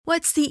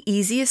What's the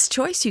easiest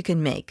choice you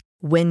can make?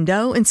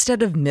 Window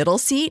instead of middle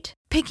seat?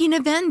 Picking a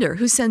vendor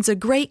who sends a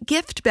great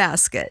gift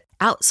basket?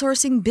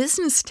 Outsourcing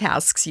business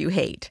tasks you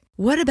hate?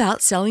 What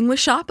about selling with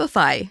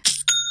Shopify?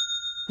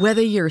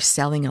 Whether you're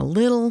selling a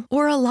little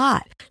or a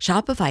lot,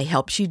 Shopify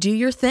helps you do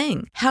your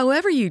thing,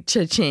 however you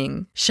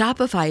cha-ching.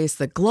 Shopify is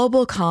the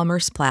global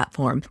commerce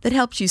platform that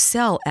helps you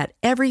sell at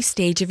every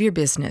stage of your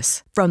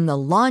business. From the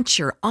launch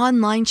your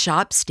online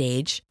shop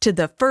stage to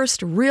the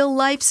first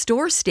real-life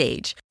store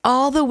stage,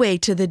 all the way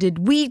to the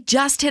did we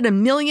just hit a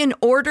million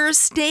orders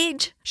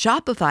stage.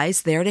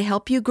 Shopify's there to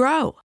help you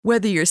grow.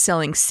 Whether you're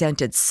selling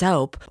scented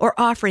soap or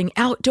offering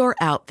outdoor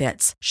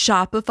outfits,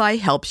 Shopify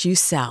helps you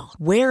sell.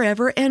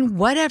 Wherever and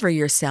whatever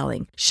you're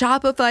selling,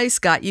 Shopify's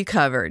got you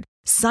covered.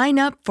 Sign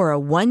up for a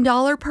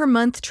 $1 per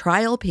month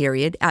trial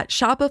period at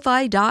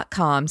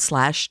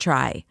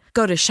shopify.com/try.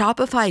 Go to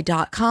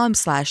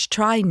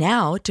shopify.com/try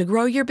now to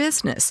grow your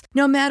business,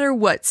 no matter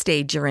what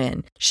stage you're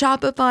in.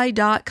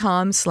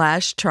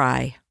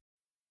 Shopify.com/try.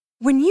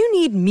 When you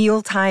need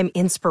mealtime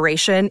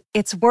inspiration,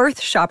 it's worth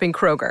shopping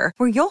Kroger,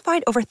 where you'll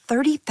find over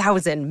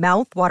 30,000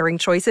 mouth-watering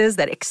choices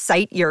that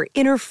excite your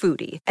inner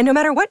foodie. And no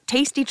matter what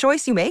tasty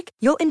choice you make,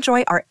 you'll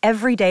enjoy our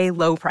everyday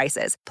low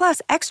prices,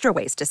 plus extra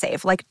ways to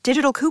save, like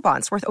digital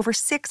coupons worth over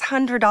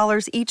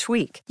 $600 each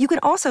week. You can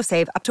also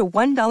save up to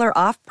 $1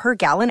 off per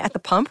gallon at the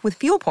pump with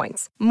fuel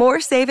points.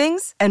 More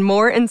savings and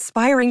more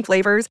inspiring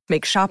flavors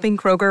make shopping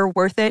Kroger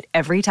worth it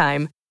every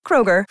time.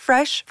 Kroger,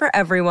 fresh for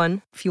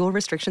everyone. Fuel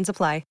restrictions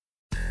apply.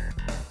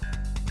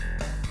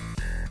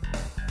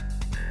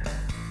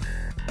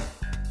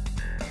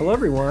 Hello,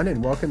 everyone,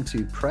 and welcome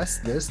to Press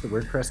This, the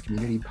WordPress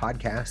community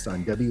podcast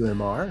on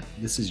WMR.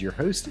 This is your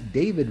host,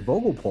 David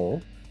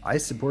Vogelpohl. I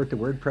support the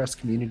WordPress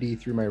community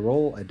through my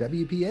role at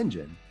WP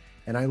Engine,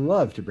 and I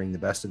love to bring the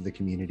best of the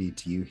community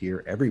to you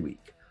here every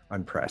week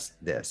on Press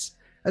This.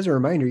 As a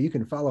reminder, you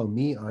can follow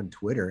me on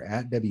Twitter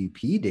at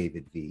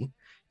WPDavidV.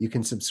 You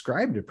can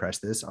subscribe to Press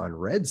This on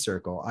Red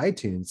Circle,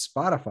 iTunes,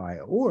 Spotify,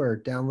 or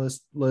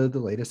download the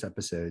latest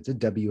episodes at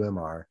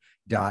WMR.fm.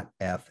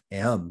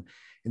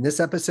 In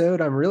this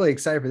episode, I'm really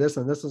excited for this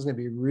one. This one's going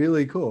to be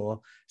really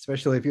cool,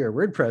 especially if you're a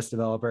WordPress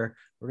developer.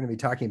 We're going to be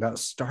talking about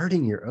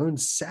starting your own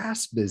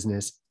SaaS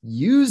business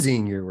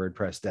using your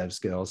WordPress dev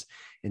skills.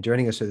 And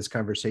joining us for this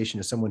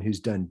conversation is someone who's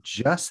done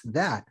just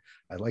that.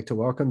 I'd like to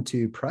welcome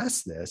to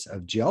Press This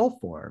of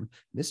Gelform,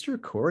 Mr.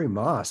 Corey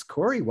Moss.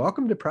 Corey,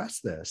 welcome to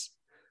Press This.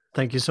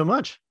 Thank you so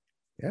much.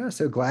 Yeah,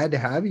 so glad to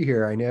have you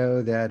here. I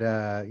know that,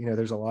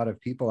 there's a lot of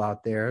people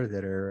out there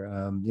that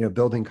are,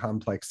 building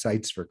complex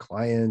sites for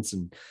clients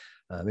and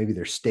maybe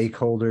they're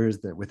stakeholders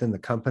that within the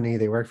company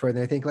they work for, and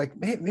they think like,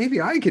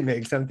 maybe I can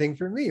make something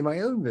for me,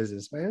 my own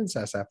business, my own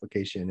SaaS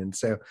application. And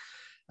so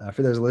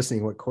for those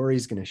listening, what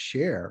Corey's going to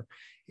share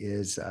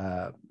is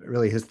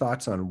really his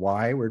thoughts on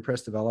why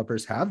WordPress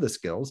developers have the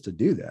skills to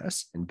do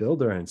this and build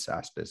their own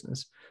SaaS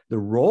business, the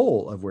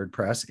role of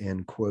WordPress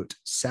in, quote,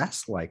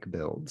 SaaS-like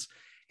builds,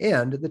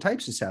 and the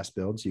types of SaaS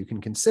builds you can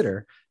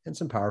consider, and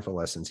some powerful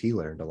lessons he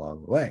learned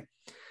along the way.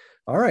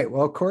 All right,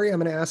 well, Corey, I'm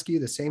going to ask you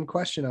the same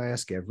question I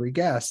ask every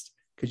guest.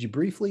 Could you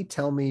briefly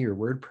tell me your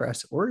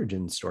WordPress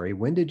origin story?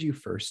 When did you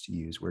first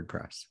use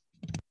WordPress?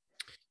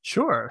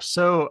 Sure.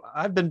 So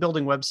I've been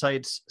building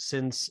websites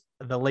since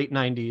the late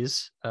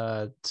 90s.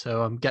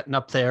 So I'm getting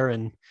up there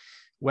in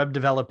web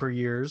developer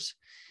years.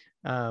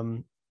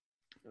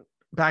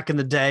 Back in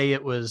the day,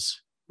 it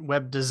was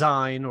web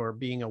design or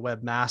being a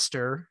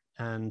webmaster.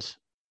 And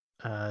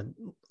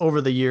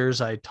over the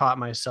years, I taught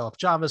myself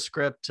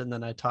JavaScript, and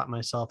then I taught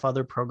myself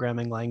other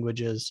programming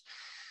languages.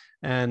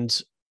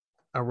 And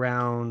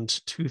around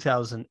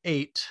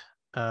 2008,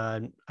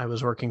 I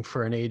was working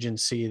for an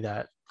agency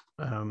that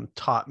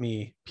taught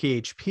me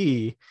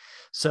PHP.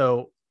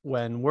 So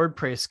when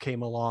WordPress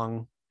came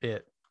along,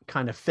 it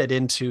kind of fit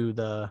into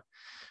the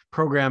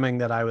programming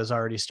that I was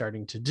already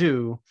starting to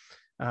do.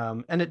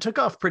 And it took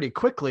off pretty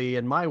quickly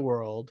in my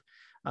world.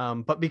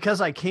 But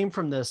because I came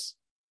from this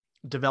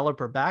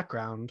developer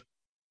background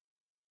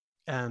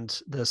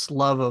and this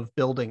love of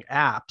building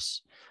apps,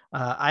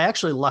 I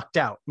actually lucked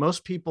out.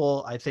 Most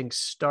people, I think,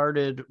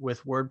 started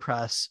with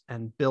WordPress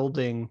and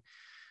building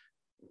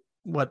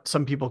what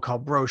some people call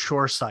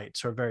brochure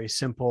sites, or very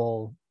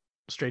simple,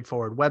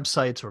 straightforward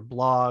websites or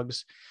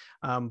blogs.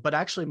 But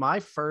actually, my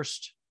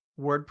first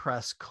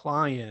WordPress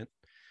client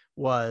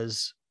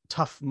was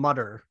Tough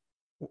Mudder.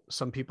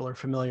 Some people are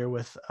familiar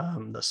with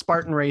the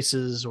Spartan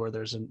races, or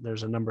there's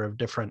a number of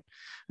different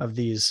of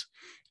these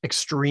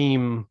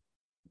extreme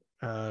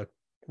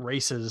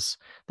races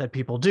that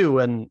people do,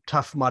 and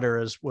Tough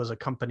Mudder was a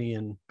company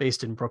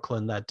based in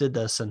Brooklyn that did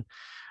this. And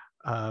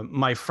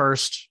my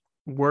first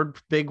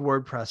big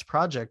WordPress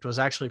project was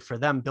actually for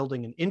them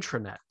building an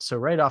intranet. So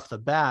right off the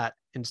bat,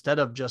 instead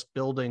of just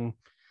building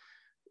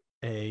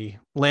a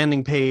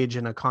landing page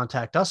and a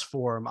contact us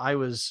form, I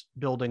was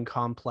building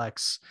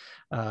complex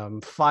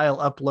file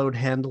upload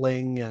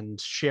handling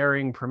and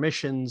sharing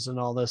permissions and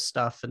all this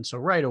stuff. And so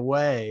right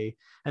away,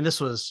 and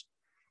this was,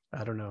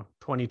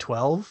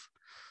 2012.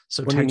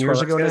 So 10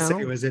 years ago now.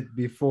 Was it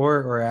before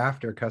or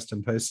after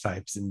custom post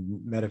types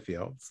in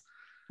Metafields?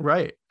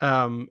 Right.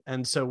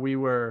 And so we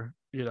were,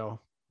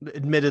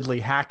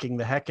 admittedly hacking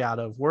the heck out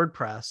of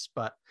WordPress,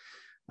 but,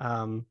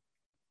 one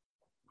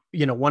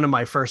of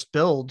my first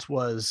builds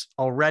was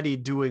already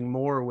doing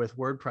more with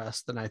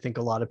WordPress than I think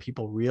a lot of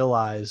people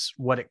realize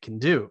what it can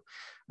do.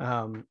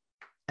 And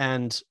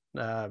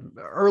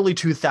early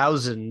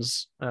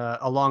 2000s,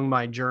 along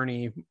my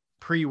journey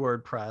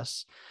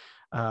pre-WordPress,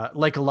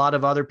 like a lot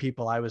of other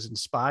people, I was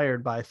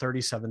inspired by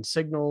 37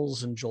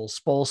 Signals and Joel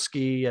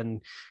Spolsky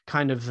and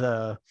kind of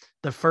the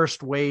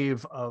first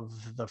wave of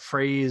the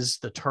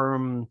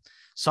term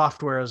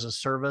software as a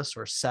service,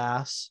 or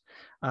SaaS,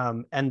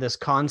 and this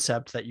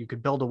concept that you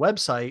could build a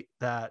website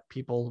that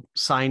people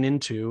sign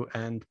into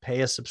and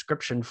pay a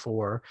subscription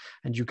for,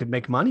 and you could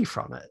make money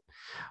from it.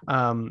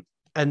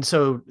 And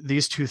so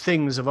these two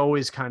things have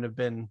always kind of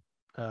been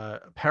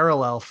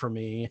parallel for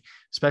me,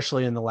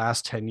 especially in the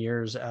last 10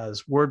 years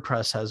as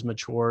WordPress has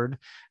matured.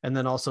 And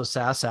then also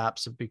SaaS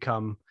apps have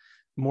become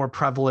more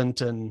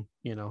prevalent, and,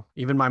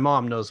 even my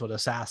mom knows what a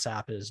SaaS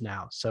app is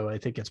now. So I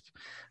think it's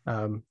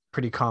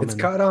pretty common. It's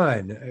caught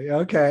on.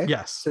 Okay.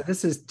 Yes. So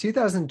this is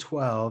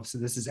 2012. So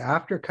this is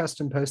after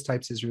custom post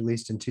types is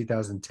released in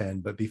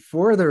 2010, but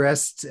before the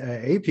REST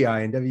API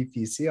and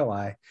WP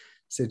CLI.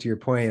 So to your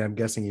point, I'm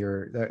guessing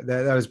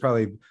that was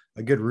probably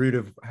a good root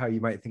of how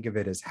you might think of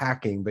it as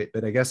hacking.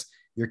 But I guess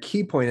your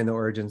key point in the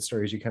origin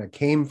story is you kind of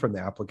came from the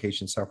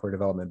application software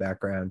development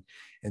background.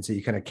 And so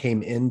you kind of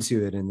came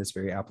into it in this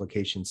very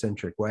application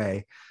centric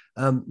way.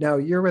 Now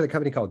you're with a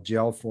company called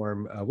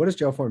Gelform. What does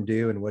Gelform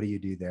do, and what do you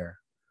do there?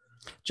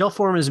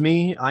 Gelform is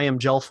me. I am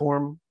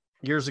Gelform.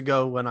 Years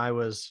ago, when I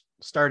was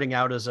starting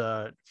out as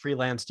a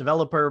freelance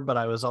developer, but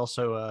I was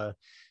also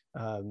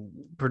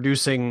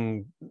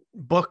producing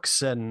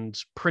books and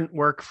print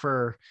work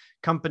for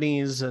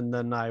companies. And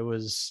then I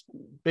was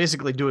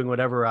basically doing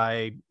whatever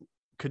I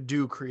could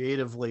do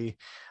creatively,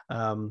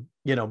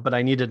 but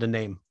I needed a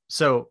name.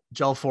 So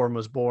Gelform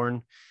was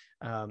born.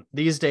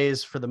 These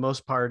days, for the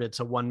most part, it's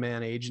a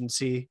one-man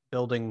agency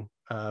building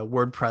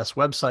WordPress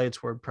websites,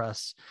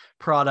 WordPress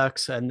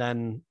products, and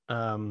then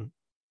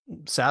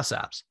SaaS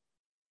apps.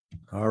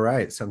 All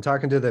right. So I'm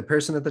talking to the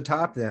person at the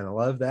top then. I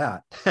love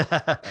that.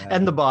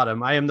 And the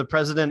bottom. I am the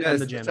president and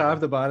the janitor. The top,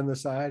 the bottom, the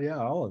side. Yeah,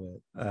 all of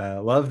it.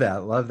 Love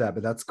that. Love that.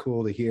 But that's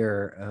cool to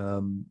hear.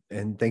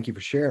 And thank you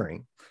for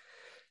sharing.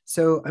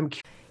 So I'm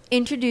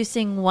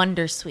Introducing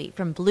Wondersuite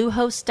from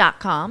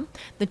Bluehost.com,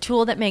 the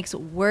tool that makes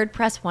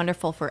WordPress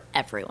wonderful for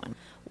everyone.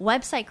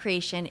 Website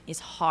creation is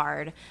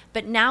hard,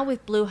 but now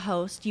with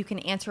Bluehost, you can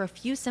answer a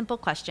few simple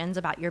questions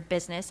about your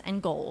business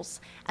and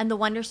goals, and the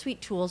Wondersuite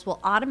tools will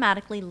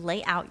automatically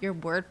lay out your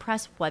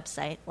WordPress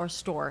website or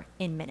store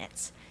in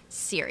minutes.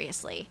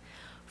 Seriously.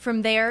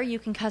 From there, you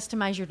can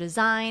customize your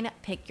design,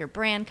 pick your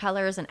brand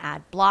colors, and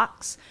add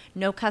blocks.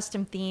 No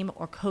custom theme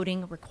or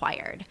coding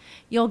required.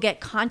 You'll get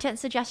content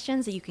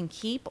suggestions that you can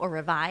keep or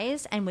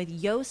revise, and with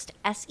Yoast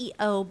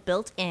SEO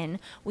built in,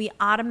 we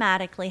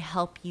automatically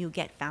help you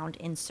get found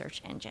in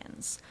search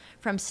engines.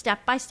 From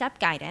step-by-step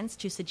guidance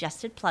to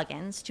suggested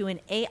plugins to an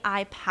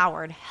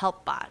AI-powered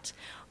help bot,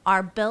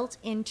 our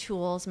built-in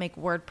tools make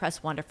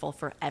WordPress wonderful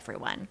for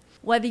everyone.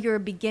 Whether you're a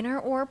beginner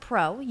or a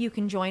pro, you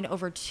can join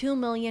over 2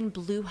 million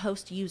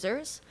Bluehost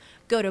users.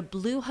 Go to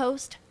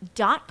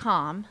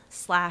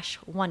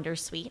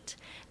bluehost.com/wondersuite.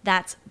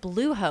 That's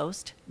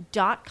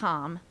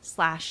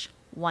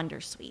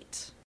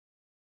bluehost.com/wondersuite.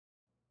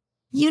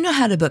 You know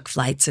how to book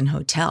flights and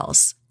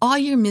hotels. All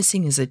you're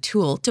missing is a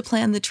tool to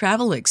plan the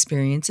travel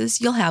experiences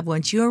you'll have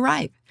once you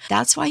arrive.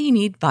 That's why you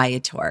need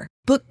Viator.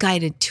 Book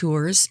guided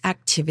tours,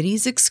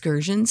 activities,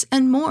 excursions,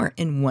 and more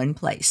in one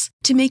place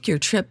to make your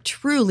trip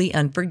truly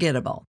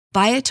unforgettable.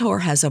 Viator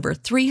has over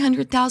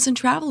 300,000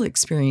 travel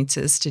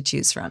experiences to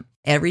choose from.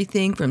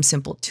 Everything from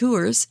simple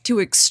tours to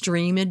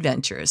extreme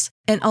adventures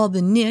and all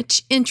the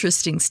niche,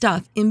 interesting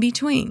stuff in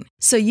between.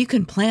 So you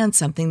can plan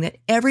something that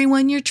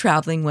everyone you're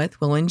traveling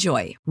with will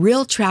enjoy.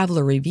 Real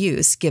traveler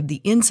reviews give the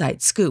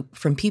inside scoop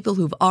from people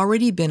who've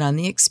already been on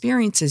the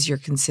experiences you're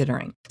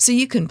considering. So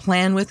you can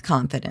plan with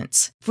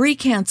confidence. Free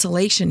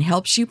cancellation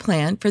helps you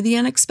plan for the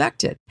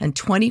unexpected. And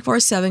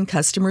 24/7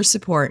 customer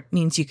support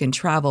means you can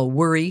travel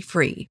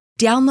worry-free.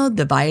 Download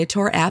the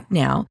Viator app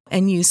now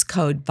and use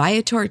code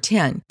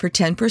Viator10 for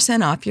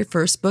 10% off your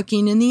first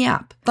booking in the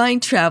app.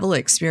 Find travel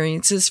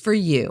experiences for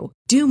you.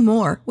 Do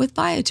more with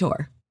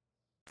Viator.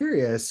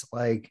 Curious,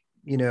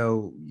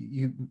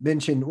 you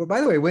mentioned, well,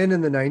 by the way, when in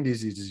the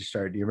 90s did you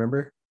start? Do you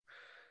remember?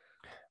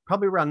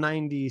 Probably around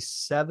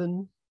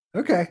 97.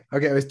 Okay.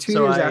 It was 2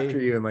 years after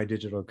you in my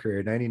digital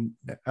career. 90.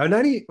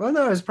 Well,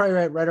 no, it was probably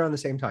right around the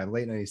same time,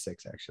 late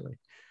 96, actually.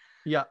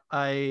 Yeah.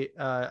 I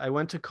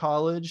went to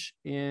college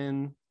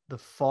in the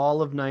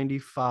fall of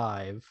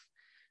 95.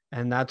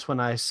 And that's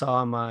when I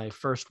saw my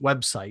first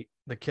website.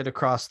 The kid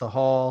across the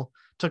hall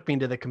took me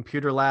to the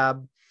computer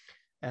lab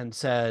and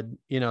said,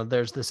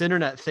 there's this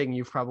internet thing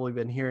you've probably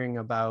been hearing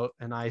about.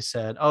 And I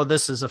said, oh,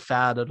 this is a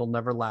fad. It'll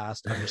never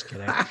last. I'm just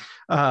kidding.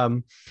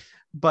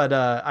 But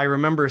I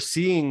remember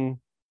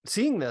seeing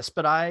seeing this,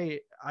 but I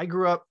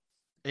grew up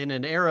in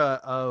an era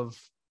of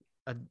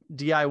a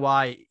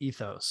DIY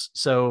ethos.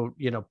 So,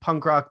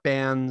 punk rock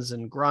bands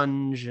and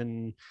grunge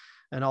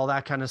and all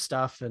that kind of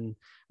stuff. And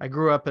I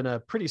grew up in a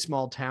pretty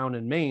small town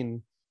in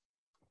Maine.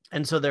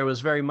 And so there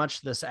was very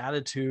much this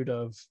attitude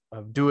of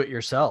do it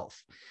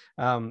yourself.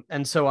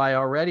 And so I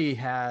already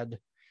had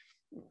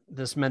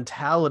this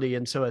mentality.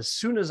 And so as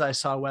soon as I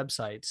saw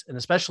websites, and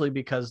especially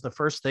because the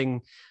first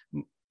thing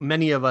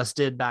many of us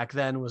did back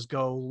then was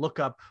go look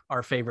up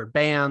our favorite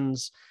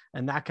bands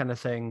and that kind of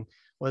thing,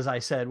 was I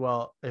said,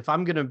 well, if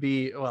I'm going to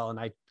be, and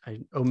I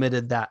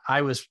omitted that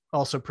I was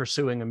also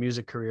pursuing a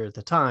music career at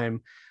the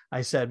time.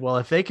 I said, well,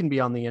 if they can be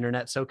on the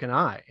internet, so can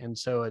I. And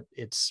so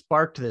it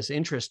sparked this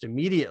interest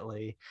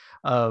immediately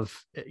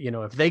of,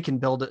 if they can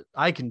build it,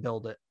 I can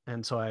build it.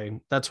 And so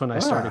that's when I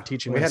started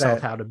teaching myself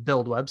how to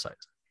build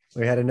websites.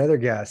 We had another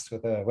guest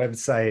with a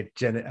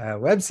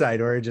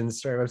website origin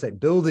story, website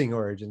building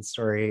origin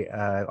story,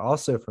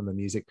 also from a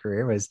music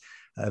career, was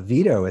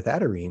Vito with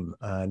Adareem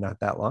not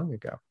that long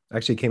ago.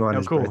 Actually came on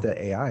as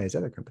Bertha AI, his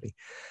other company.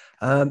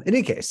 In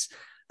any case,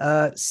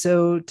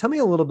 so tell me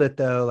a little bit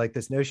though, like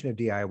this notion of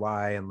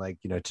DIY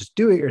and just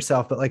do it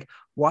yourself, but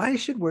why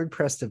should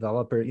WordPress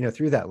developer,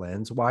 through that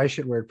lens, why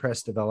should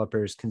WordPress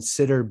developers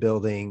consider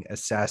building a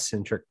SaaS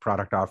centric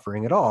product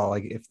offering at all?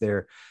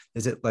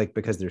 Is it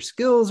because their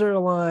skills are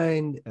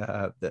aligned,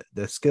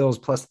 the skills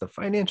plus the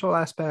financial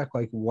aspect?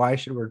 Why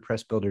should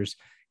WordPress builders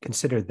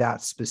consider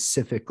that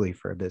specifically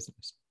for a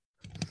business?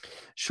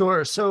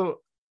 Sure.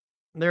 So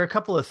there are a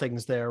couple of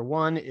things there.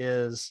 One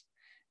is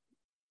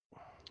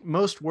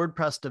most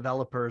WordPress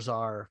developers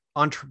are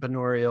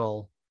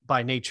entrepreneurial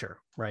by nature,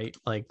 right?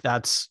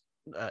 That's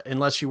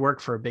unless you work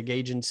for a big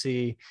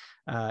agency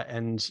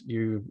and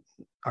you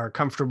are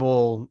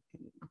comfortable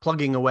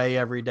plugging away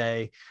every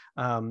day.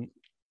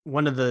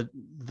 One of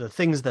the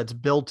things that's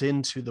built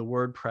into the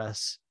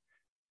WordPress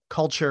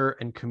culture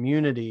and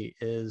community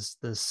is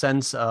the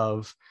sense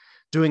of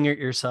doing it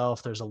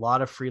yourself. There's a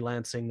lot of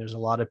freelancing. There's a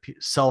lot of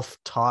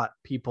self-taught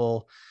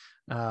people.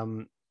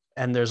 And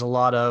there's a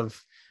lot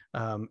of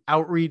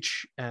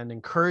outreach and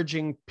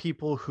encouraging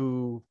people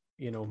who,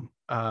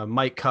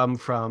 might come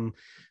from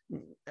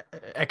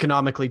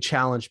economically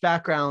challenged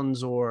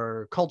backgrounds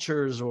or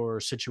cultures or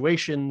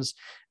situations.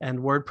 And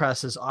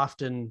WordPress is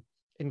often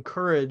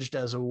encouraged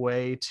as a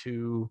way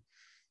to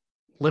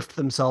lift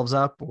themselves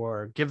up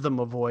or give them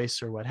a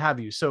voice or what have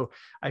you. So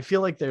I feel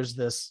like there's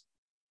this,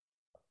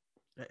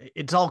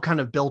 it's all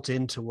kind of built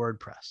into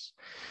WordPress.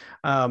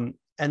 And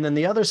then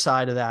the other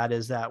side of that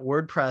is that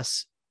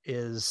WordPress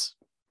is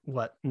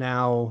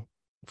now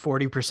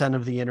 40%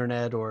 of the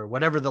internet or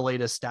whatever the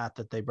latest stat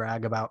that they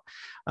brag about.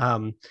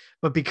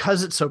 But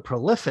because it's so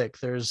prolific,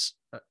 there's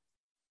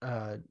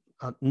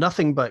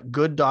nothing but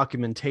good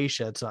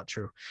documentation. It's not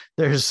true.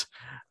 There's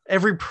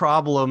every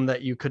problem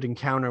that you could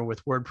encounter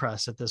with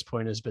WordPress at this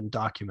point has been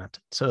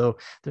documented. So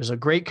there's a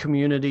great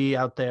community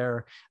out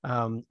there,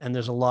 and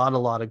there's a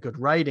lot of good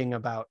writing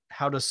about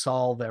how to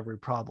solve every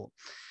problem.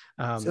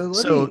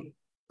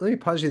 Let me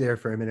pause you there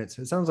for a minute.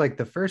 So it sounds like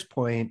the first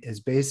point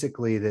is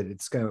basically that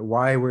it's kind of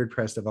why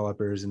WordPress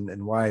developers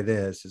and why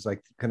this is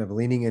kind of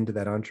leaning into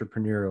that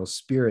entrepreneurial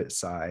spirit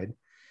side.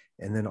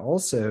 And then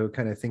also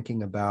kind of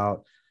thinking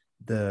about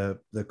the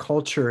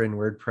culture in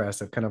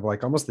WordPress of kind of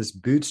almost this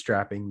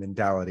bootstrapping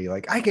mentality.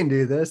 I can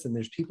do this and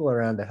there's people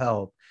around to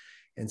help.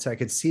 And so I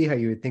could see how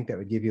you would think that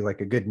would give you a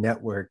good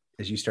network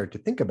as you start to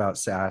think about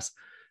SaaS.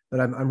 But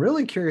I'm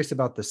really curious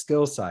about the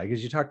skill side,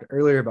 because you talked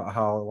earlier about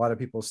how a lot of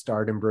people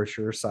start in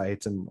brochure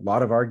sites, and a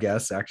lot of our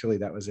guests, actually,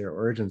 that was their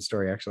origin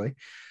story, actually.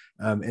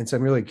 And so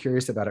I'm really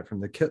curious about it from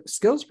the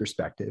skills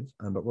perspective,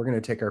 but we're going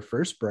to take our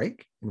first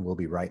break and we'll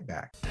be right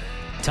back.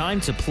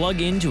 Time to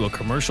plug into a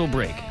commercial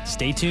break.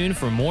 Stay tuned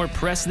for more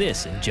Press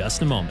This in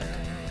just a moment.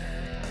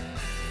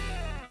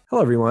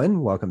 Hello,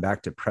 everyone. Welcome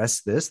back to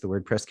Press This, the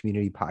WordPress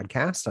community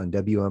podcast on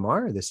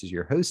WMR. This is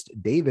your host,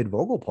 David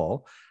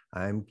Vogelpohl.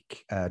 I'm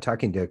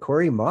talking to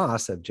Corey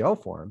Moss of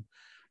Gelform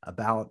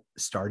about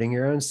starting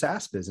your own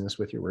SaaS business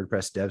with your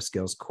WordPress dev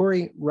skills.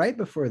 Corey, right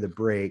before the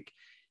break,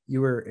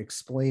 you were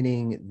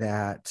explaining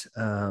that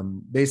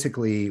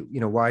basically,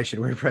 why should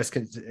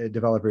WordPress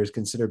developers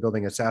consider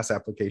building a SaaS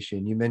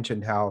application? You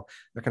mentioned how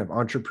they're kind of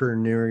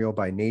entrepreneurial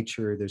by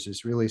nature. There's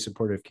this really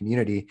supportive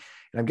community.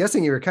 And I'm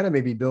guessing you were kind of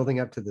maybe building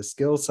up to the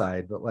skill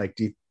side, but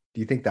do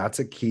you think that's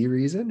a key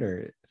reason,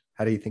 or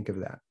how do you think of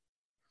that?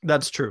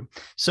 That's true.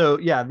 So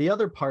yeah, the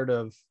other part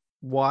of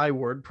why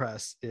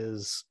WordPress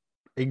is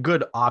a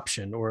good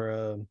option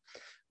or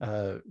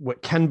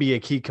what can be a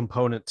key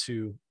component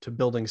to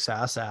building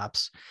SaaS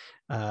apps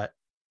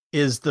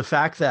is the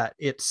fact that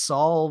it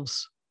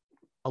solves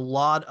a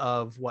lot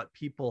of what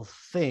people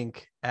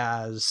think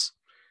as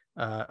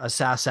a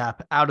SaaS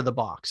app out of the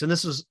box. And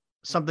this was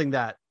something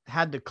that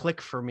had to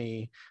click for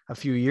me a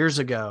few years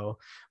ago,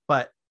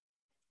 but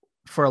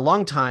for a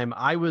long time,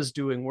 I was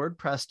doing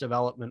WordPress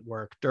development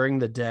work during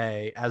the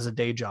day as a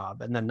day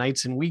job. And then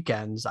nights and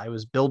weekends, I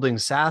was building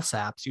SaaS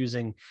apps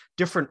using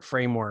different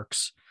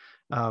frameworks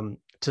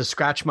to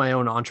scratch my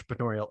own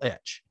entrepreneurial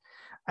itch.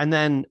 And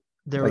then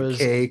there like was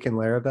Cake and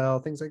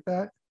Laravel, things like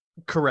that.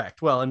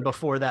 correct. Well, and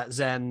before that,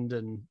 Zend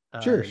and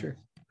Sure.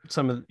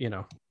 Some of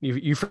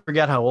you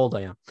forget how old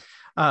I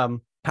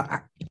am.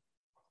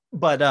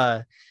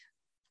 But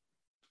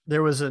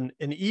there was an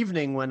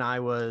evening when I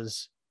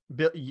was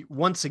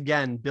once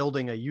again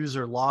building a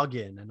user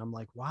login, and I'm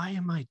like, why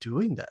am I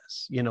doing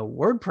this?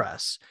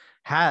 WordPress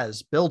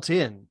has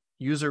built-in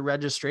user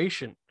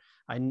registration.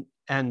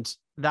 And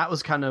that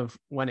was kind of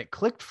when it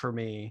clicked for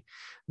me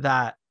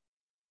that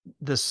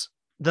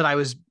I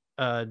was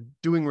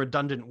doing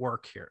redundant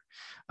work here.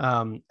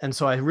 And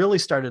so I really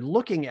started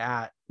looking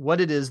at what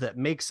it is that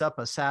makes up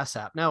a SaaS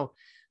app. Now,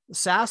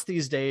 SaaS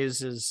these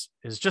days is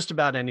just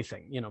about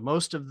anything.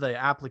 Most of the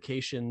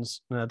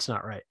applications, that's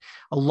not right.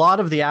 A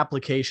lot of the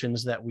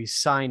applications that we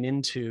sign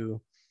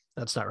into,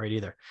 that's not right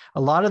either.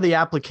 A lot of the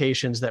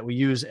applications that we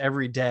use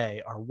every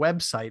day are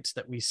websites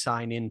that we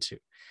sign into.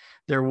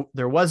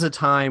 There was a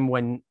time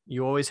when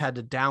you always had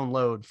to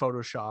download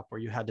Photoshop or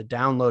you had to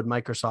download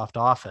Microsoft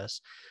Office.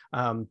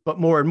 But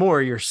more and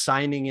more, you're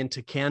signing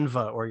into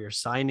Canva or you're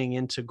signing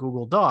into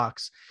Google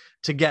Docs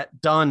to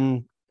get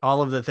done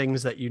all of the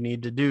things that you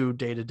need to do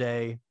day to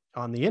day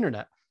on the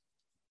internet.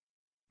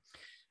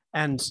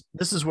 And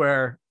this is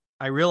where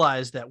I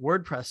realized that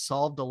WordPress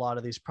solved a lot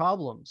of these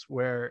problems,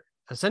 where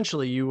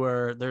essentially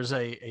there's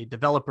a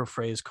developer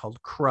phrase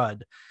called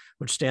CRUD,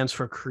 which stands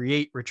for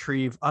create,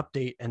 retrieve,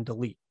 update, and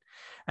delete.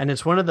 And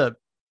it's one of the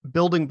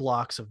building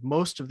blocks of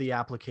most of the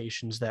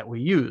applications that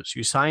we use.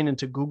 You sign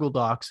into Google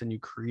Docs and you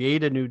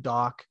create a new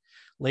doc.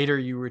 Later,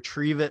 you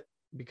retrieve it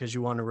because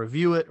you want to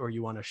review it or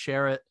you want to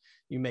share it.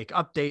 You make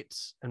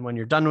updates, and when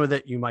you're done with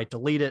it, you might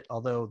delete it,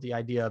 although the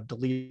idea of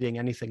deleting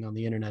anything on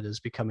the internet is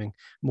becoming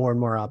more and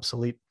more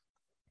obsolete.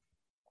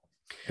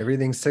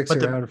 Everything sticks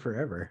around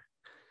forever.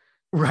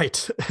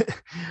 Right.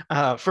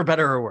 For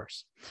better or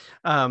worse.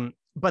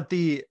 But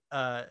the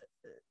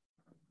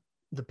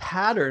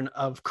pattern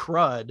of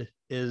CRUD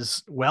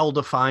is well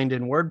defined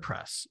in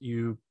WordPress.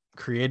 You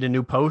create a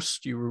new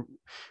post, you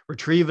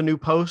retrieve a new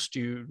post,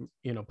 you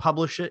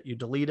publish it, you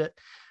delete it.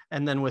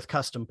 And then with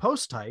custom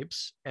post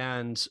types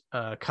and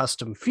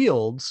custom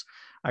fields,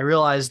 I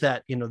realized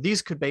that,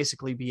 these could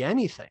basically be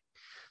anything.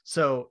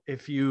 So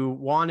if you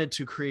wanted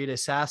to create a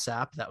SaaS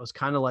app that was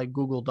kind of like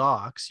Google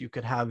Docs, you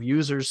could have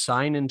users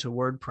sign into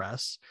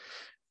WordPress,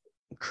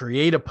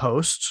 create a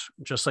post,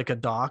 just like a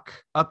doc,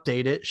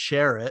 update it,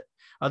 share it.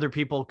 Other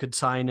people could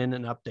sign in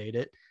and update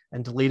it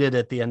and delete it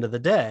at the end of the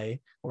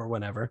day or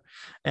whenever.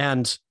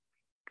 And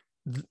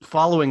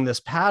following this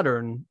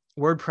pattern,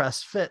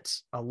 WordPress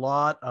fits a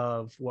lot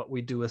of what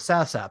we do with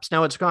SaaS apps.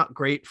 Now, it's not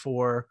great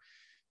for,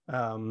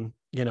 B2B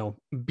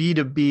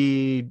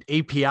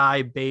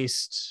API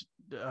based,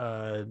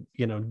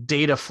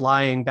 data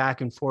flying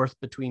back and forth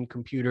between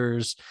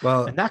computers,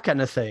 and that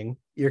kind of thing.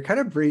 You're kind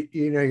of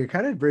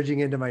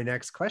bridging into my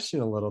next question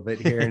a little bit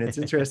here. And it's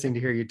interesting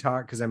to hear you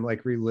talk, because I'm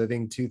like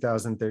reliving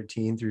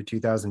 2013 through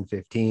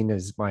 2015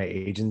 as my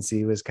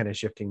agency was kind of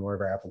shifting more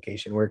of our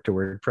application work to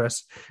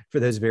WordPress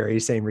for those very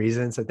same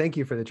reasons. So thank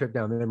you for the trip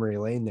down memory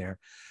lane there.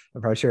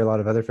 I'm probably sure a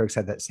lot of other folks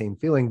had that same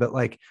feeling, but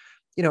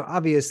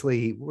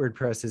obviously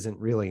WordPress isn't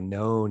really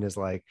known as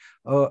I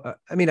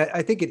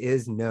think it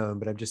is known,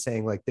 but I'm just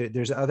saying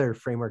there's other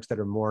frameworks that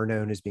are more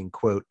known as being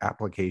quote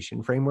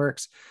application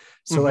frameworks.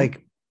 So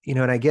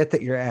and I get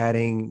that you're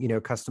adding,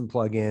 custom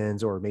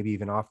plugins or maybe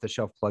even off the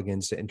shelf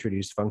plugins to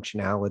introduce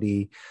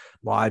functionality,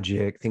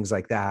 logic, things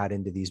like that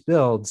into these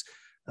builds.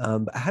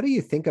 But how do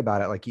you think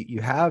about it?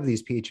 You have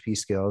these PHP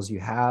skills, you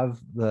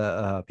have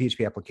the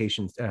PHP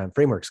application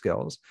framework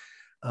skills.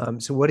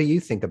 So what do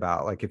you think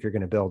about if you're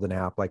going to build an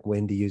app,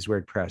 when to use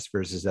WordPress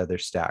versus other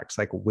stacks,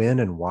 when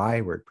and why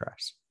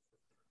WordPress?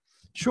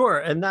 Sure.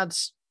 And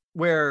that's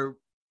where,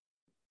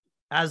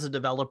 as a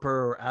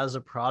developer or as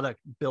a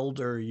product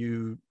builder,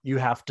 you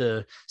have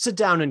to sit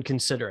down and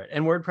consider it.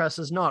 And WordPress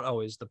is not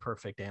always the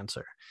perfect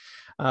answer.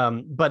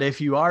 But if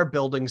you are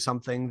building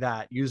something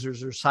that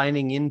users are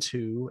signing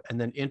into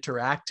and then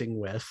interacting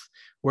with,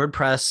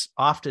 WordPress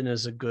often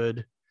is a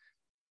good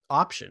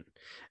option.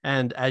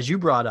 And as you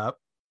brought up,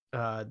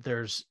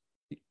 there's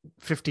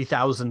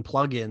 50,000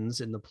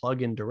 plugins in the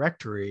plugin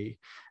directory.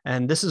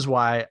 And this is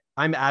why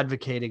I'm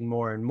advocating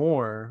more and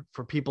more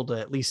for people to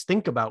at least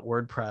think about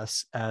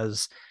WordPress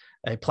as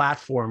a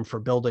platform for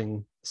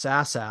building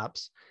SaaS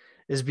apps,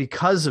 is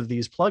because of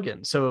these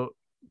plugins. So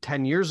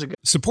 10 years ago.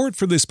 Support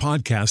for this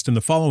podcast and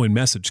the following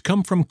message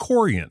come from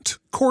Corient.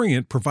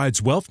 Corient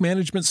provides wealth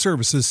management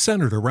services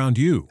centered around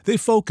you. They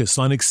focus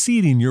on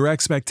exceeding your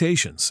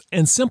expectations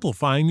and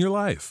simplifying your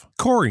life.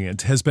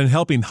 Corient has been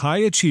helping high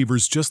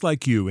achievers just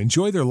like you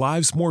enjoy their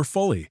lives more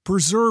fully,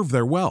 preserve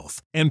their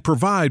wealth, and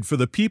provide for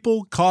the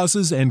people,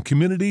 causes, and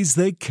communities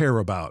they care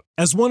about.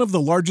 As one of the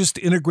largest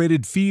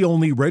integrated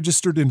fee-only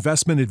registered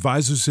investment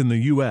advisors in the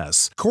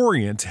U.S.,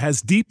 Corient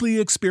has deeply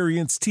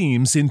experienced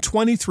teams in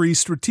 23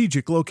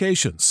 strategic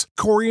locations.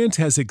 Corient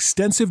has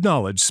extensive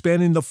knowledge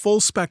spanning the full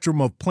spectrum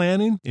of plan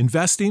planning,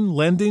 investing,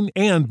 lending,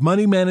 and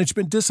money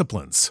management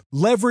disciplines.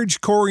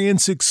 Leverage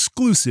Corient's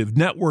exclusive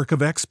network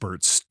of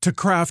experts to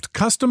craft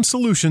custom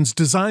solutions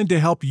designed to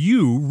help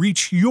you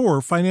reach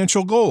your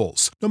financial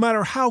goals, no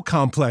matter how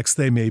complex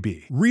they may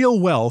be. Real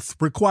wealth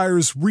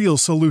requires real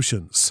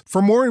solutions.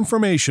 For more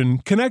information,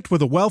 connect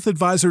with a wealth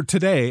advisor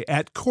today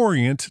at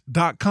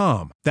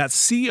Corient.com.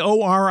 That's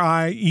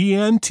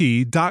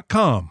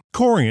Corient.com.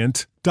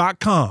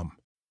 Corient.com.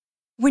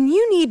 When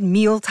you need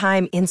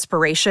mealtime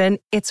inspiration,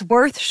 it's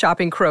worth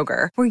shopping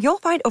Kroger, where you'll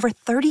find over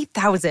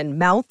 30,000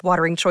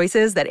 mouth-watering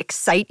choices that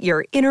excite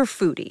your inner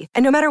foodie.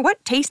 And no matter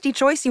what tasty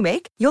choice you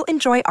make, you'll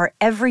enjoy our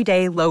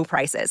everyday low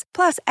prices,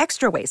 plus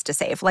extra ways to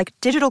save, like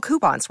digital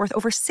coupons worth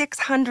over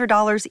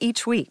 $600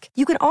 each week.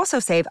 You can also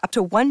save up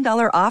to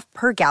 $1 off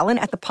per gallon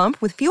at the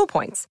pump with fuel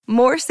points.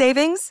 More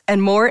savings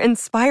and more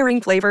inspiring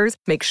flavors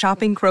make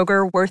shopping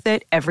Kroger worth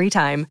it every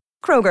time.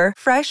 Kroger,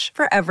 fresh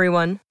for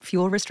everyone.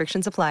 Fuel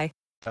restrictions apply.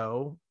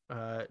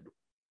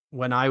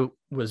 When I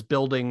was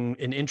building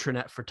an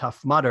intranet for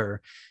Tough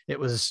Mudder, it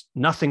was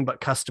nothing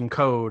but custom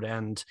code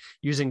and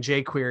using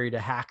jQuery to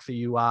hack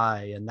the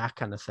UI and that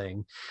kind of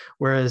thing.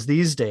 Whereas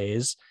these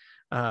days,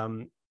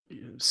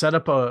 set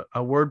up a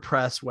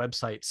WordPress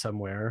website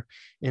somewhere,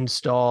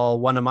 install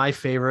one of my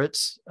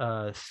favorites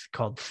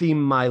called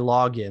Theme My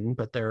Login,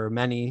 but there are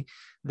many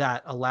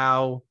that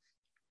allow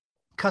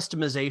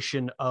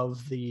customization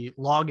of the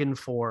login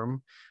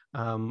form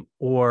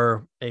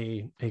or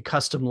a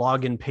custom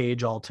login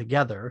page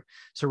altogether.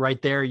 So right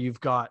there,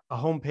 you've got a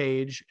home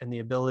page and the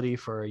ability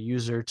for a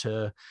user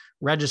to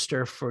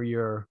register for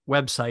your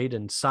website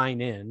and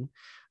sign in.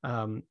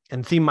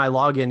 And Theme My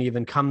Login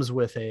even comes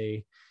with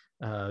a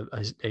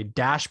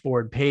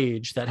dashboard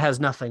page that has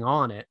nothing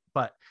on it.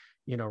 But,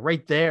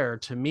 right there,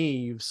 to me,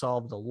 you've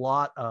solved a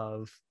lot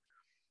of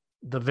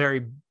the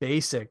very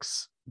basic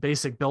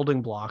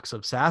building blocks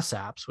of SaaS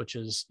apps, which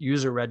is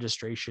user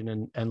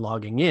registration and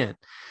logging in.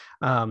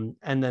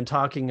 And then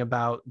talking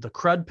about the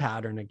CRUD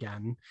pattern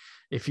again,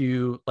 if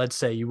let's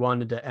say you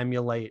wanted to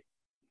emulate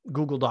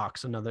Google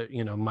Docs, another,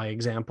 my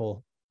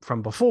example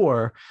from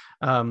before,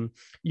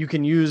 you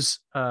can use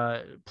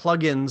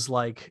plugins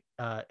like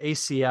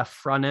ACF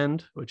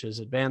Frontend, which is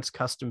Advanced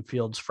Custom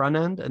Fields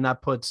Frontend, and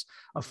that puts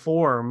a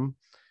form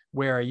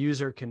where a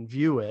user can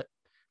view it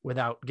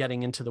without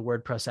getting into the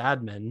WordPress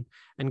admin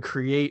and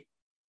create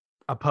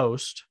a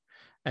post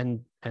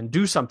and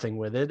do something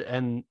with it,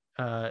 and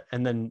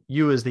then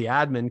you as the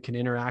admin can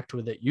interact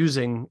with it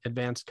using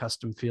advanced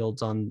custom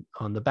fields on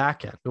the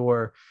back end,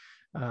 or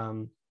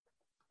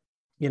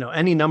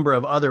any number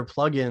of other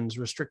plugins,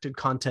 Restricted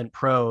Content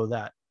Pro,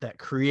 that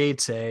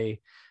creates an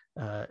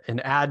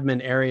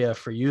admin area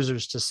for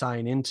users to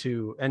sign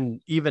into,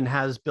 and even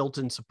has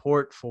built-in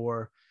support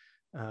for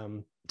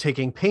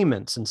taking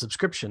payments and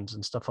subscriptions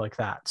and stuff like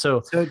that.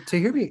 So to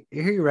hear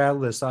you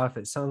rattle this off,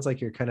 it sounds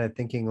like you're kind of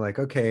thinking like,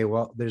 okay,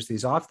 well, there's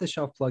these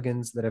off-the-shelf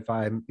plugins that if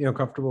I'm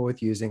comfortable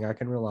with using, I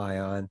can rely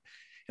on.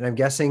 And I'm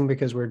guessing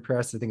because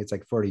WordPress, I think it's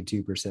like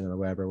 42% of the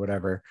web or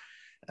whatever.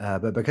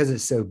 But because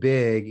it's so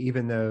big,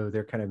 even though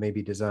they're kind of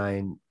maybe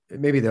designed,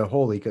 maybe the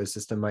whole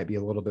ecosystem might be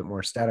a little bit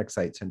more static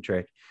site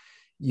centric,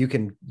 you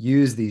can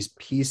use these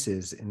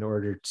pieces in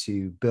order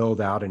to build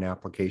out an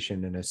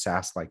application and a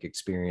SaaS-like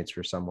experience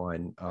for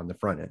someone on the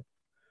front end.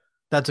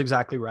 That's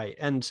exactly right.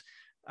 And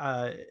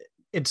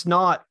it's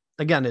not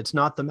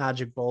the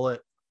magic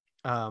bullet.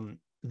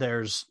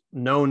 There's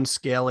known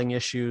scaling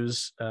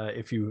issues.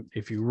 If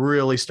you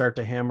really start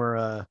to hammer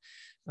a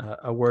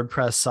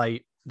WordPress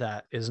site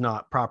that is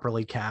not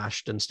properly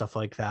cached and stuff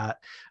like that.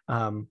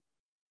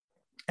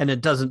 And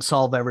it doesn't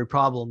solve every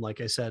problem. Like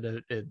I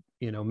said,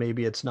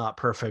 maybe it's not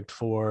perfect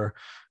for,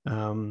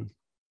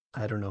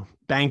 I don't know,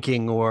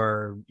 banking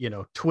or,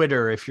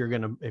 Twitter, if you're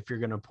going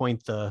to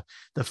point the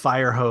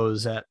fire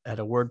hose at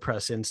a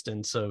WordPress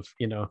instance of,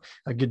 a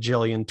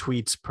gajillion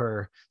tweets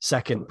per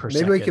second.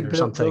 Maybe we could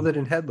build it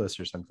in headless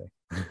or something.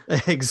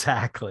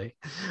 Exactly.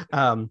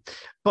 But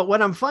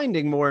what I'm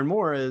finding more and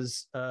more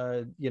is,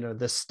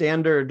 the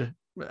standard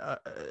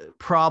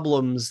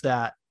problems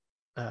that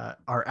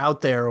are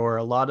out there, or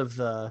a lot of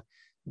the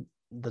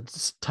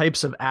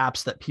types of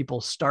apps that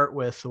people start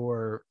with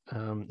or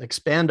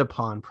expand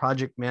upon: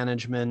 project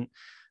management,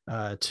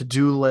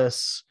 to-do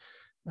lists.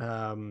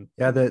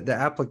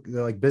 The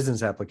like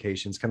business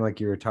applications, kind of like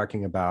you were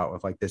talking about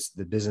with like this,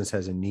 the business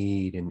has a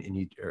need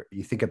and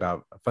you think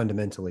about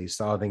fundamentally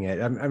solving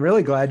it. I'm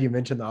really glad you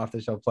mentioned the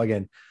off-the-shelf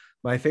plugin.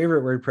 My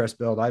favorite WordPress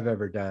build I've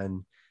ever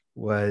done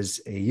was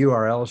a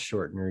URL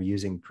shortener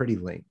using Pretty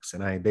Links.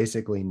 And I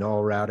basically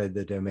null routed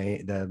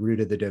the root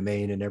of the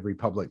domain in every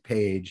public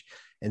page.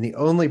 And the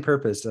only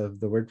purpose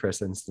of the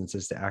WordPress instance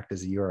is to act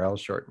as a URL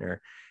shortener.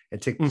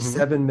 It took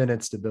 7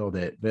 minutes to build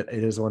it, but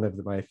it is one of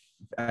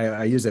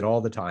I use it all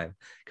the time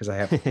because I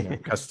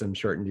have custom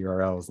shortened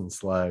URLs and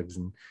slugs.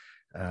 And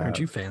aren't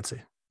you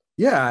fancy?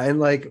 Yeah. And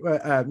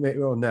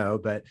no,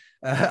 but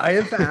I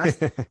am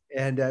fast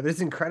and it's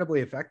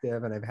incredibly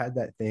effective. And I've had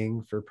that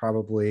thing for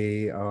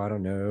probably, I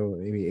don't know,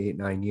 maybe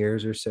 8-9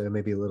 years or so,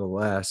 maybe a little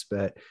less,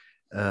 but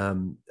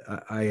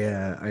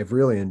I've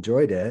really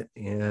enjoyed it,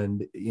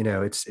 and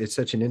it's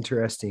such an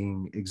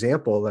interesting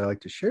example that I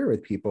like to share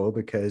with people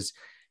because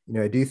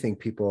I do think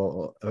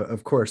people,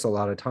 of course, a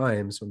lot of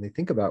times when they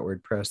think about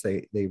WordPress,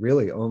 they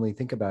really only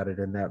think about it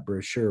in that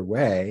brochure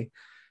way,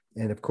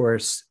 and of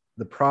course,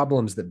 the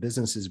problems that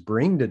businesses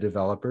bring to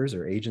developers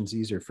or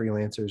agencies or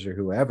freelancers or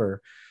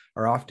whoever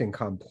are often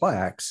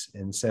complex,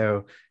 and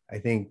so I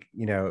think,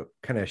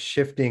 kind of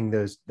shifting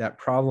that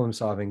problem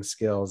solving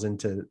skills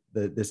into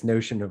this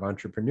notion of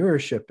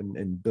entrepreneurship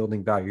and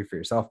building value for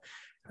yourself.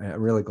 I'm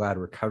really glad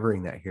we're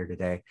covering that here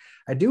today.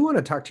 I do want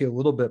to talk to you a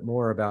little bit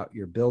more about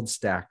your build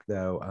stack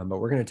though, but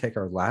we're going to take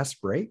our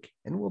last break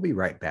and we'll be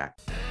right back.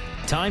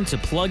 Time to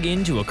plug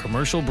into a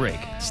commercial break.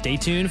 Stay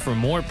tuned for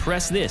more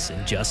Press This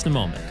in just a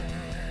moment.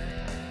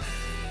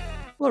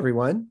 Hello,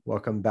 everyone.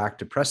 Welcome back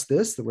to Press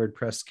This, the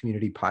WordPress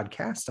community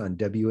podcast on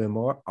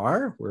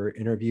WMR. We're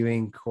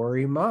interviewing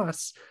Corey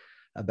Moss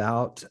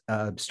about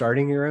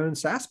starting your own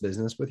SaaS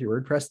business with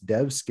your WordPress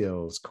dev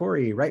skills.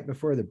 Corey, right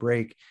before the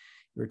break,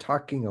 we were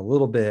talking a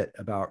little bit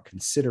about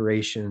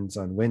considerations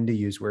on when to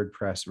use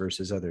WordPress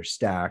versus other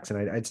stacks.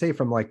 And I'd say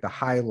from like the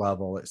high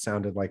level, it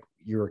sounded like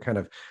you were kind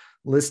of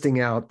listing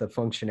out the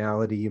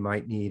functionality you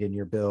might need in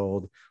your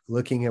build,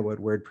 looking at what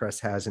WordPress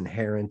has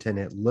inherent in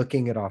it,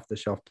 looking at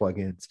off-the-shelf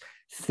plugins,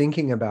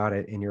 thinking about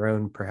it in your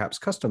own perhaps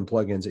custom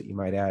plugins that you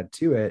might add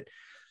to it.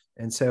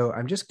 And so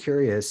I'm just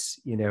curious,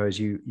 as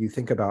you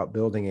think about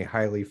building a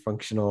highly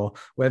functional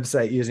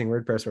website using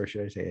WordPress, or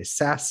should I say a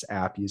SaaS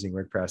app using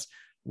WordPress,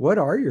 what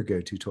are your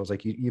go-to tools?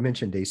 Like you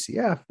mentioned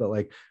ACF, but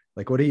like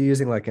what are you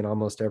using like in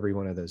almost every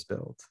one of those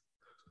builds?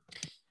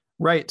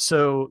 Right.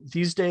 So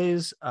these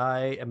days,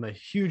 I am a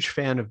huge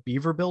fan of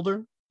Beaver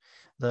Builder,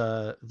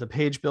 the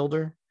page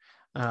builder.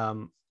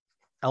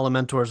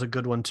 Elementor is a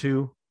good one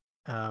too,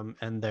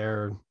 and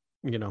there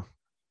are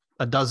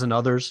a dozen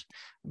others.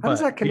 How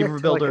does that connect Beaver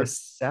to Builder, like a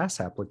SaaS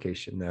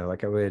application though?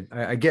 Like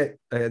I get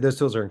those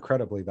tools are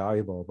incredibly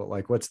valuable, but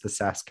like what's the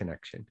SaaS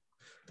connection?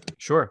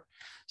 Sure.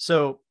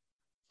 So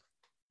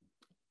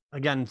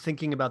again,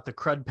 thinking about the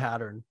CRUD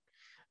pattern,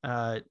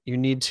 you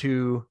need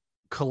to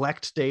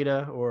collect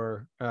data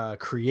or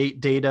create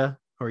data,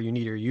 or you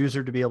need your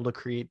user to be able to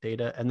create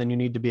data, and then you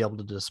need to be able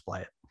to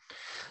display it.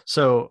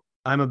 So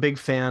I'm a big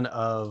fan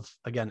of,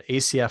 again,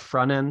 ACF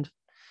front end.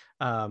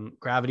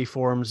 Gravity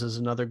Forms is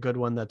another good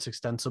one that's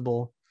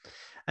extensible.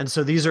 And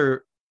so these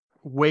are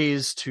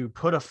ways to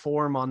put a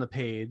form on the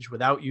page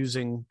without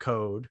using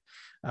code,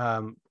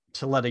 to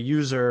let a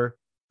user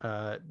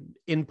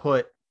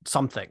input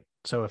something.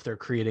 So if they're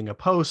creating a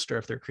post, or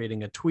if they're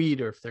creating a tweet,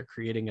 or if they're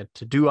creating a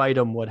to-do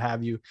item, what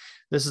have you,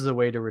 this is a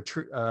way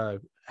to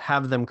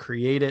have them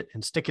create it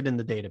and stick it in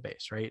the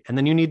database, right? And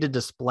then you need to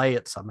display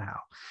it somehow.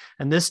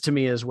 And this to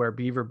me is where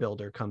Beaver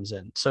Builder comes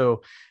in.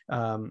 So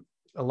a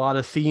lot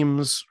of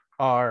themes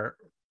are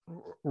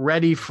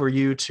ready for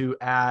you to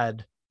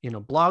add,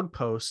 blog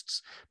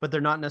posts, but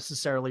they're not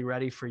necessarily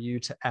ready for you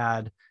to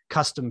add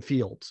custom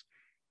fields,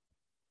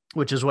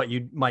 which is what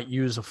you might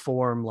use a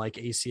form like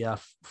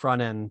ACF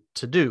front end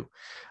to do.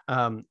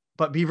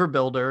 But Beaver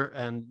Builder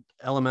and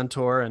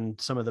Elementor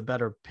and some of the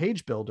better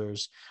page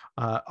builders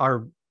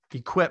are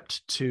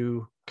equipped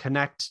to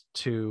connect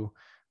to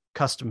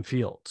custom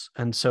fields.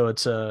 And so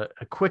it's a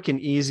quick and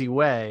easy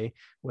way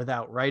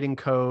without writing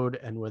code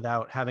and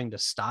without having to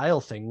style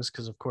things,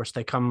 because of course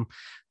the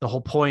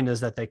whole point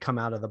is that they come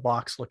out of the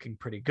box looking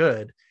pretty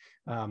good,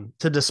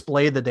 to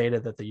display the data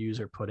that the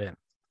user put in.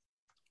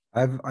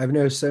 I've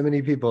known so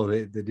many people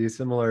that do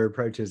similar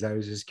approaches. I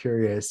was just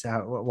curious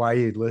why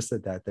you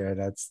listed that there.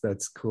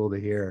 That's cool to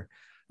hear.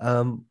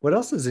 What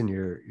else is in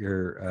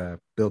your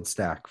build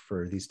stack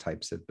for these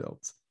types of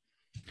builds?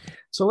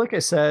 So like I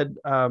said,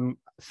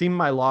 Theme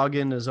My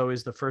Login is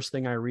always the first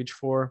thing I reach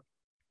for,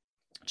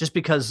 just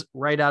because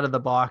right out of the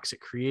box, it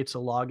creates a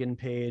login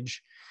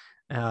page,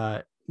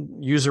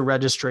 user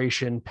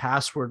registration,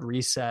 password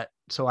reset.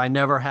 So I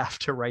never have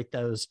to write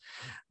those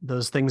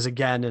things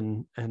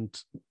again.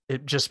 And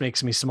it just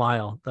makes me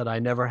smile that I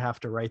never have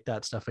to write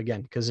that stuff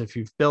again. Because if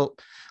you've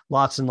built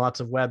lots and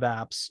lots of web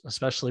apps,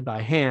 especially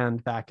by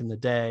hand back in the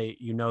day,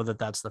 that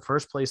that's the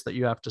first place that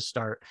you have to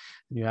start,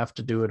 and you have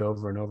to do it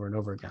over and over and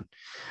over again.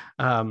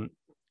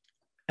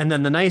 And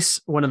then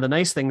one of the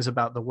nice things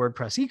about the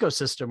WordPress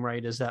ecosystem,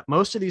 right, is that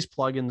most of these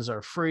plugins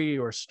are free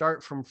or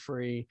start from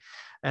free.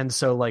 And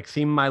so like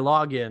Theme My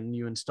Login,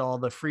 you install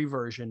the free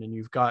version and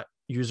you've got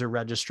user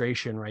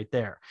registration right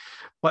there.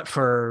 But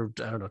for,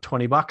 I don't know,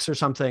 $20 or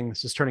something,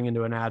 this is turning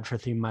into an ad for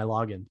Theme My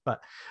Login.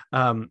 But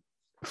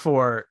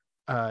for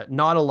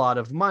not a lot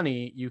of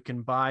money, you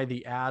can buy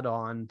the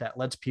add-on that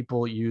lets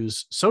people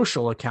use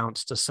social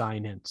accounts to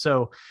sign in.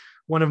 So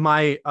one of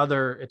my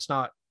other,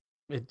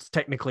 it's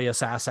technically a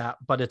SaaS app,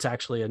 but it's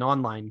actually an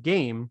online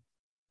game.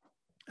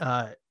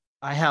 I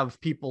have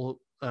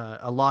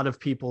a lot of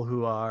people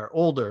who are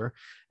older,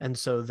 and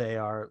so they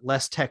are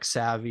less tech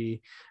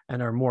savvy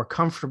and are more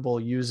comfortable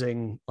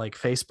using like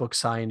Facebook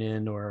sign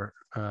in or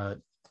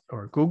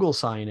Google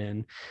sign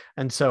in.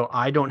 And so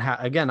I don't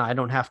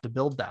have to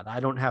build that.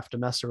 I don't have to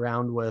mess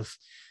around with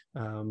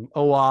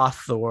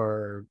OAuth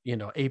or,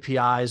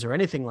 APIs or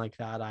anything like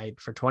that,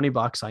 for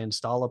 $20, I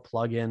install a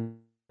plugin,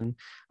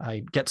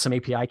 I get some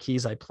API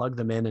keys, I plug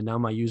them in, and now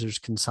my users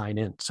can sign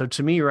in. So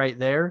to me right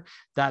there,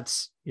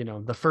 that's,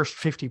 the first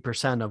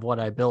 50% of what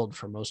I build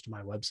for most of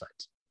my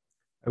websites.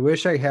 I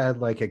wish I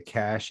had like a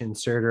cache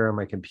inserter on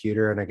my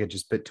computer and I could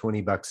just put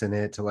 $20 in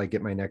it to like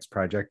get my next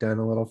project done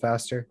a little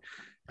faster.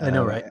 I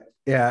know, right?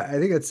 Yeah, I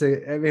think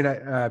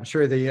I'm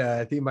sure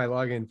the Theme by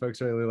Login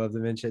folks really love the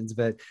mentions,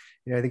 but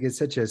I think it's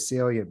such a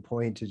salient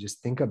point to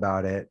just think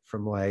about it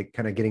from like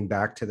kind of getting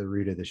back to the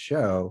root of the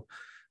show,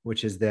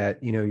 which is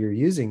that, you're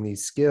using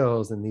these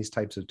skills and these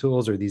types of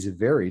tools or these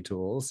very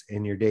tools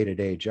in your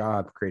day-to-day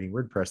job creating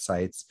WordPress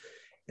sites.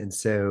 And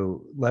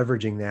so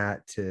leveraging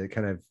that to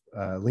kind of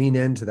lean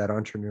into that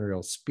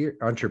entrepreneurial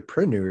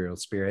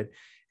spirit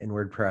in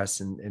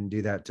WordPress and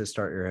do that to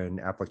start your own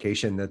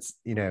application that's,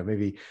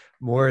 maybe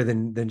more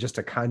than just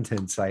a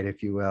content site,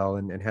 if you will,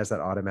 and has that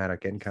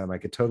automatic income. I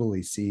could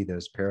totally see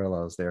those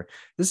parallels there.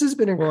 This has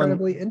been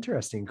incredibly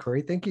interesting,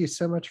 Corey. Thank you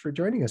so much for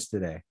joining us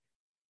today.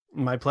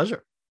 My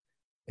pleasure.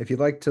 If you'd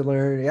like to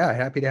learn,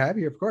 happy to have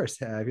you, of course.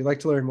 If you'd like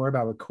to learn more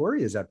about what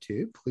Corey is up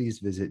to, please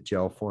visit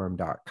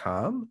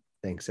gelforum.com.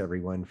 Thanks,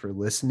 everyone, for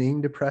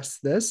listening to Press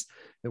This,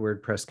 the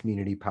WordPress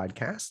community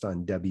podcast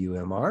on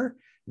WMR.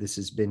 This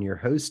has been your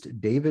host,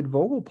 David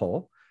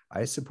Vogelpohl.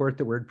 I support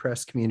the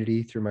WordPress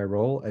community through my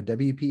role at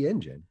WP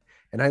Engine,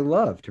 and I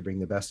love to bring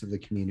the best of the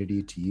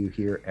community to you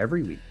here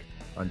every week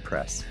on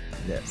Press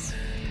This.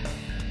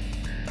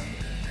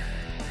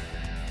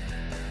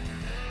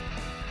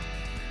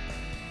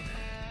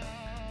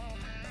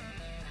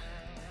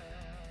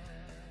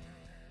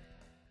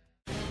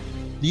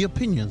 The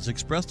opinions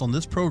expressed on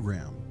this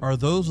program are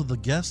those of the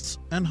guests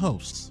and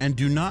hosts and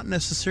do not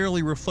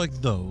necessarily reflect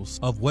those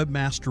of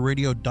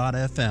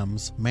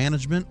WebmasterRadio.fm's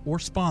management or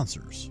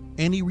sponsors.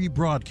 Any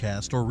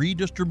rebroadcast or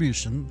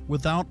redistribution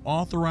without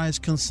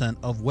authorized consent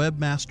of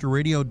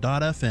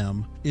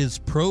WebmasterRadio.fm is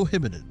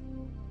prohibited.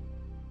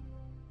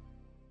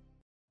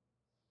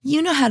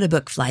 You know how to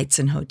book flights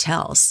and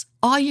hotels.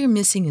 All you're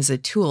missing is a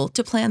tool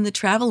to plan the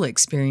travel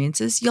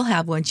experiences you'll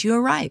have once you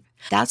arrive.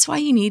 That's why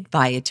you need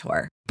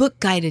Viator. Book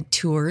guided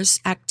tours,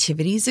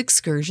 activities,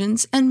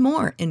 excursions, and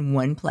more in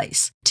one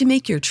place to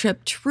make your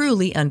trip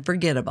truly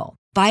unforgettable.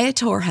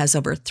 Viator has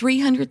over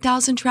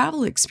 300,000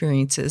 travel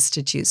experiences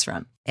to choose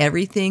from.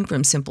 Everything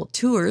from simple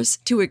tours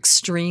to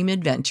extreme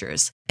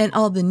adventures and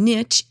all the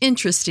niche,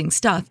 interesting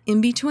stuff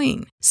in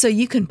between. So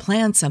you can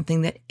plan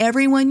something that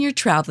everyone you're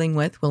traveling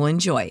with will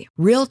enjoy.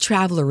 Real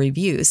traveler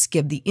reviews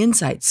give the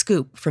inside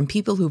scoop from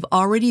people who've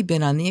already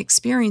been on the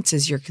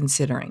experiences you're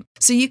considering.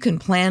 So you can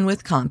plan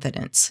with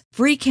confidence.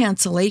 Free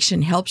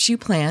cancellation helps you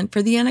plan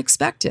for the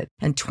unexpected.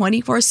 And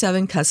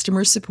 24/7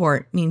 customer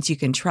support means you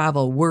can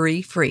travel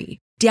worry-free.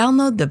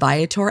 Download the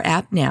Viator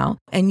app now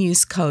and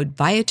use code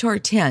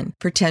Viator10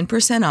 for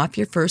 10% off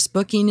your first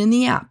booking in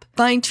the app.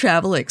 Find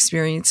travel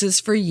experiences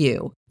for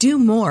you. Do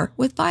more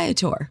with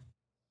Viator.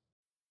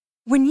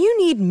 When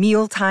you need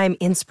mealtime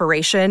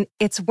inspiration,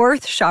 it's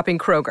worth shopping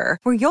Kroger,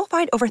 where you'll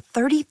find over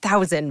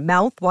 30,000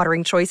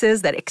 mouth-watering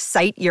choices that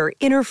excite your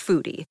inner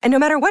foodie. And no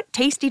matter what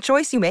tasty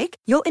choice you make,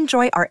 you'll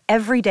enjoy our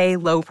everyday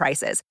low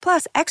prices,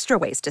 plus extra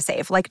ways to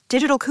save, like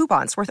digital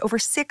coupons worth over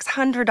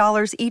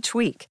 $600 each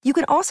week. You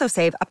can also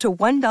save up to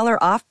 $1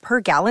 off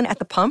per gallon at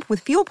the pump with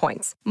fuel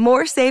points.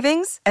 More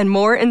savings and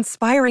more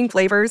inspiring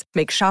flavors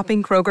make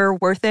shopping Kroger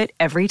worth it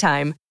every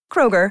time.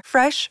 Kroger,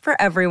 fresh for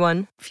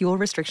everyone. Fuel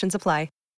restrictions apply.